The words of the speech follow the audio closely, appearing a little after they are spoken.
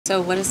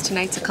So what does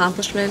tonight's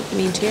accomplishment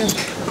mean to you?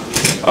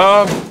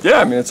 Yeah,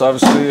 I mean, it's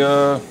obviously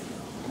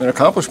an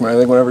accomplishment. I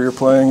think whenever you're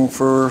playing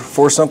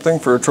for something,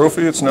 for a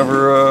trophy, it's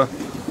never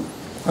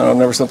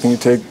never something you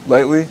take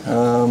lightly.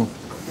 I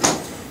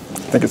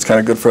think it's kind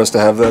of good for us to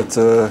have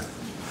that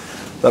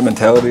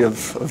mentality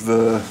of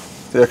the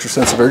extra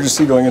sense of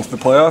urgency going into the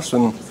playoffs,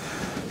 and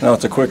now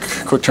it's a quick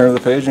turn of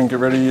the page and get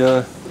ready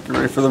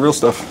for the real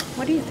stuff.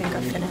 What do you think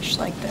a finish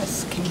like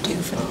this can do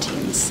for the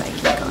team's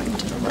psyche going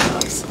into the playoffs?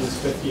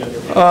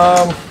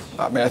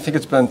 I mean, I think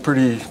it's been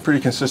pretty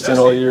consistent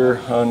all year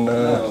on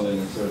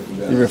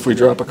even if we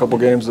drop a couple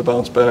games, the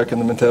bounce back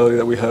and the mentality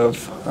that we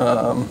have.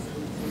 I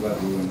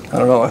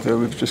don't know, I feel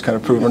we've just kind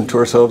of proven to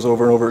ourselves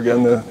over and over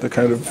again the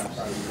kind of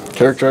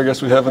character I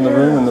guess we have in the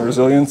room and the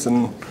resilience,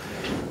 and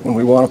when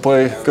we want to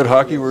play good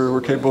hockey, we're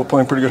capable of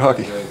playing pretty good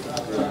hockey.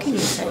 What can you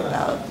say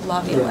about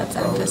Laviolette's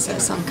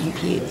emphasis on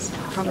compete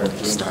from the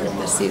start of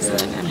this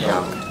season and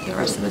how the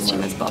rest of this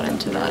team has bought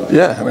into that?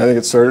 Yeah, I mean, I think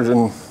it started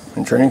in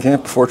training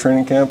camp, before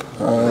training camp.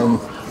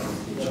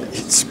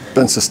 It's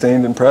been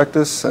sustained in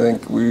practice. I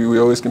think we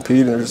always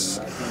compete, and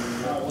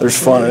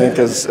there's fun. I think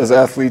as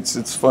athletes,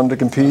 it's fun to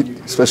compete,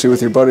 especially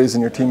with your buddies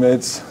and your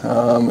teammates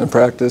in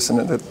practice,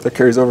 and that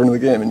carries over into the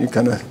game, and you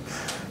kind of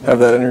have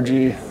that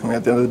energy. I mean,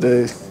 at the end of the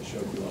day,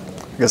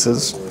 I guess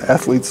as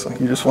athletes,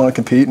 you just want to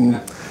compete and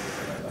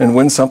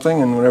win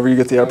something, and whenever you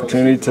get the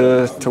opportunity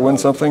to win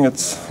something,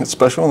 it's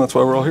special, and that's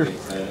why we're all here.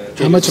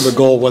 How much of a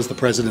goal was the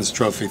President's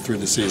Trophy through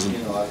the season?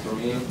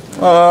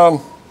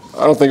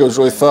 I don't think it was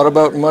really thought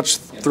about much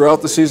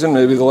throughout the season.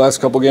 Maybe the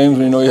last couple games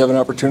when you know you have an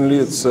opportunity,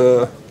 it's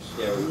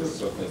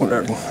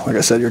whatever. Like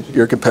I said,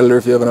 you're a competitor.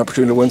 If you have an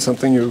opportunity to win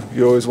something, you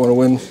always want to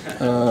win.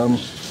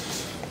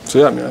 So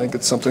yeah, I mean, I think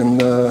it's something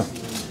to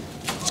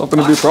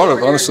be proud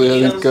of. Honestly,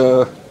 I think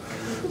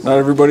not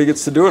everybody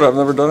gets to do it. I've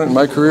never done it in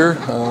my career.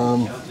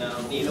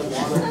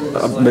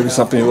 Maybe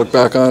something you look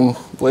back on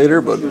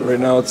later, but right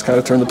now it's kind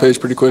of turned the page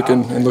pretty quick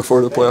and look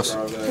forward to the playoffs.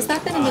 Has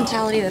that been a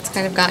mentality that's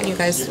kind of gotten you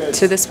guys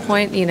to this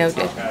point? You know,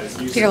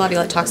 Peter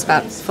Laviolette talks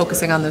about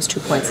focusing on those 2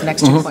 points, the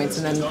next 2 points,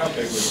 and then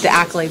the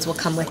accolades will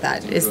come with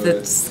that. Is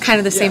this kind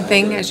of the same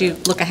thing as you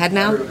look ahead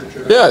now?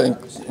 Yeah,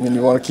 I mean,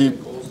 you want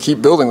to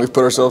keep building. We've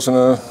put ourselves in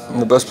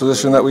the best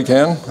position that we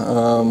can.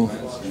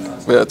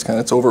 Yeah,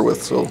 it's over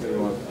with, so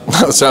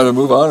it's time to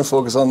move on and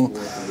focus on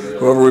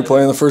whoever we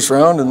play in the first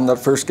round and that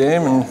first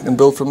game and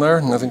build from there.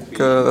 And I think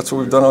that's what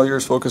we've done all year,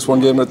 is focus one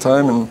game at a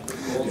time, and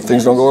if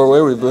things don't go our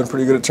way, we've been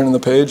pretty good at turning the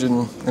page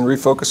and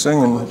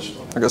refocusing and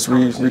I guess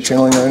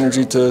rechanneling our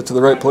energy to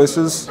the right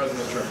places.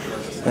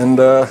 And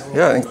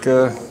yeah, I think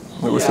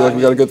we feel like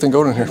we got a good thing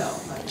going in here.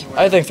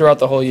 I think throughout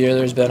the whole year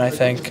there's been, I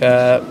think,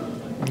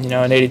 you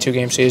know, an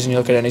 82-game season, you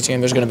look at any team,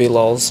 there's going to be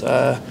lulls.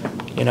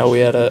 You know, we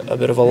had a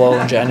bit of a lull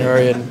in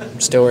January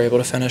and still were able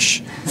to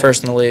finish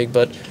first in the league.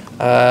 But,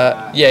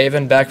 yeah,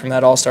 even back from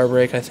that All-Star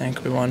break, I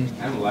think we won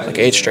like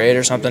 8 straight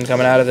or something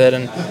coming out of it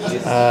and,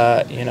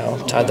 you know,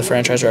 tied the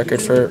franchise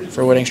record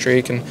for winning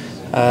streak. And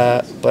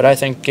but I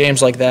think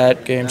games like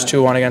that, games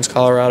 2-1 against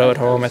Colorado at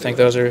home, I think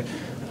those are,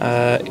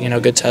 you know,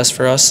 good tests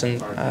for us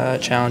and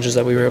challenges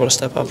that we were able to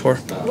step up for.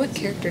 What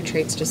character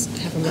traits just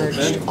have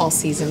emerged all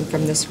season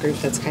from this group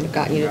that's kind of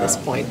gotten you to this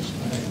point?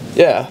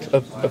 Yeah,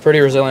 a pretty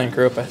resilient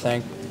group, I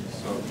think.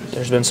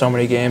 There's been so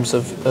many games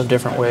of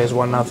different ways,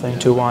 1-0,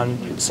 2-1,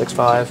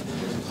 6-5.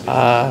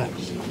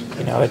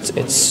 You know,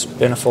 it's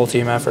been a full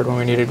team effort. When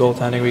we needed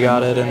goaltending, we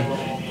got it, and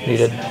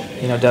needed,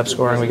 you know, depth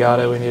scoring, we got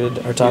it. We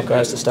needed our top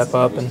guys to step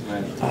up, and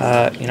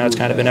you know, it's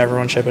kind of been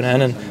everyone chipping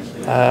in, and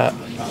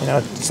you know,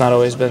 it's not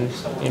always been,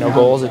 you know,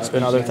 goals. It's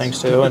been other things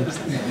too, and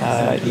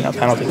you know,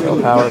 penalty kill,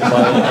 power play,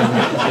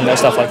 and you know,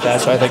 stuff like that.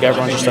 So I think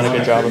everyone's just done a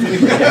good job of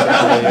it.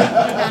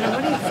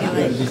 Anna,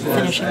 what do you feel like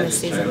finishing the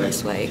season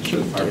this way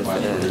can do for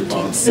the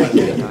team's psyche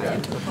going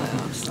into the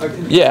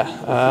playoffs? Yeah,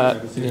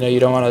 you know, you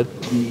don't want to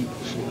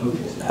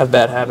have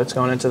bad habits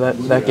going into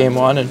that game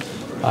one, and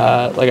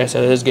like I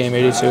said, it is game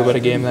 82, but a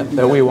game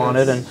that we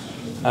wanted, and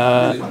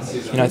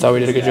you know, I thought we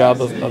did a good job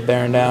of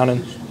bearing down,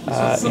 and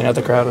you know,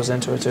 the crowd was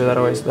into it too. That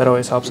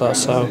always helps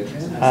us. So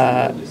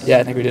yeah,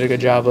 I think we did a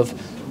good job of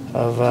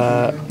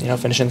you know,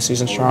 finishing the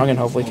season strong and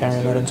hopefully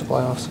carrying that into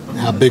playoffs.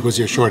 How big was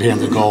your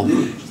shorthanded goal?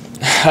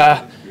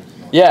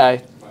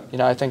 Yeah, you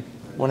know, I think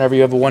whenever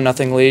you have a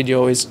 1-0 lead, you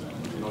always,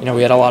 you know,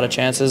 we had a lot of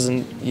chances,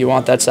 and you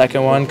want that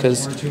second one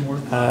because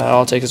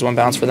all it takes is one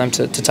bounce for them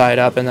to tie it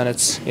up, and then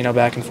it's, you know,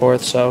 back and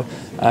forth. So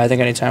I think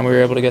anytime we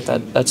were able to get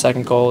that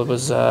second goal, it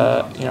was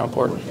you know,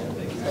 important.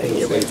 Hey,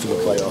 get ready for the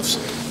playoffs.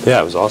 Yeah,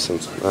 it was awesome.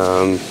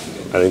 I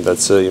think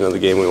that's you know, the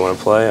game we want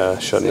to play,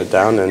 shutting it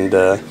down and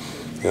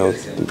you know,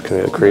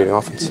 creating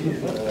offense.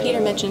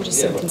 Peter mentioned just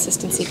some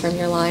consistency from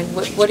your line.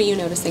 What are you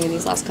noticing in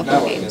these last couple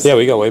of games? Yeah,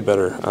 we got way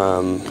better.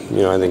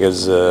 You know, I think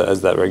as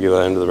that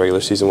end of the regular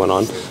season went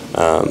on,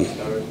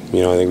 you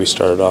know, I think we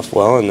started off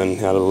well and then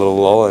had a little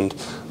lull, and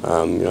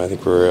you know, I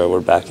think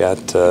we're back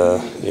at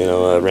you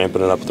know,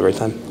 ramping it up at the right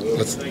time.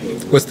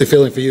 What's the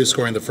feeling for you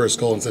scoring the first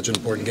goal in such an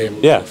important game?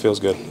 Yeah, it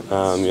feels good.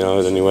 You know,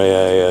 any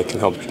way I can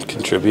help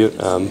contribute.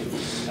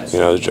 you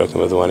know, I was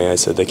joking with Winnie. I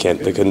said they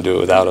couldn't do it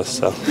without us.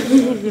 So,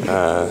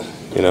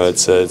 you know,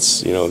 it's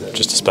you know,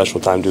 just a special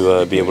time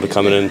to be able to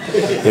come in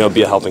and, you know,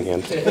 be a helping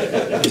hand.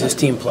 Is this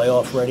team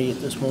playoff ready at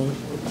this moment?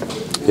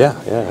 Yeah.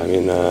 I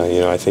mean,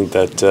 you know, I think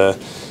that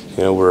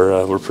you know,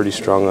 we're pretty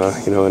strong,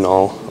 you know, in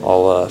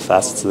all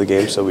facets of the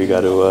game. So we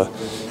got to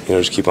you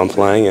know, just keep on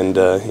playing and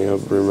you know,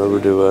 remember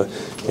to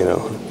you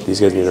know, these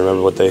guys need to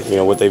remember what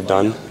they've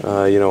done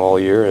you know, all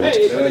year.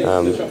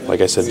 And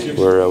like I said,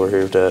 we're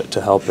here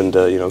to help and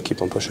you know,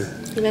 keep on pushing.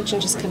 You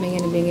mentioned just coming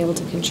in and being able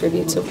to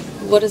contribute. So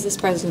what does this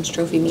President's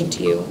Trophy mean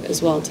to you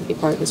as well, to be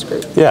part of this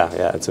group? Yeah,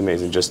 it's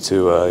amazing just to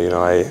you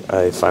know,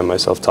 I find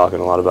myself talking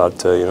a lot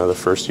about you know, the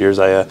first years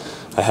I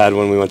had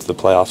when we went to the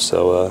playoffs.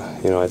 So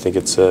you know, I think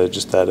it's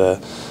just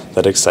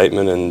that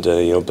excitement and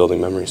you know,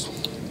 building memories.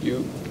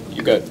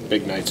 You got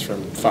big nights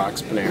from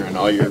Fox, Panarin,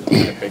 all your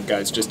big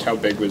guys. Just how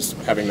big was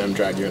having them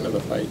drag you into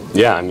the fight?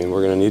 Yeah, I mean,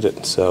 we're going to need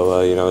it.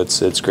 So you know,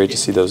 it's great to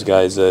see those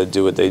guys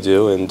do what they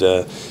do, and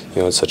you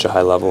know, it's such a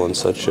high level and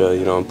such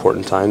you know,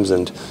 important times,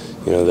 and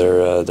you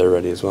know, they're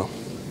ready as well.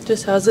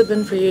 Just how's it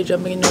been for you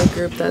jumping into a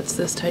group that's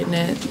this tight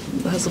knit,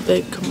 has a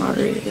big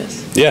camaraderie, I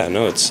guess? Yeah,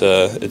 no, it's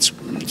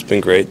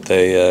been great.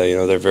 They you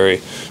know, they're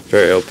very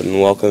open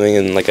and welcoming,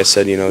 and like I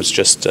said, you know, it's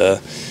just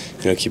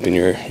you know, keeping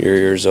your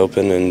ears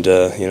open and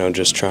you know,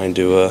 just trying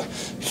to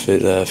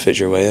fit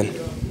your way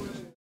in.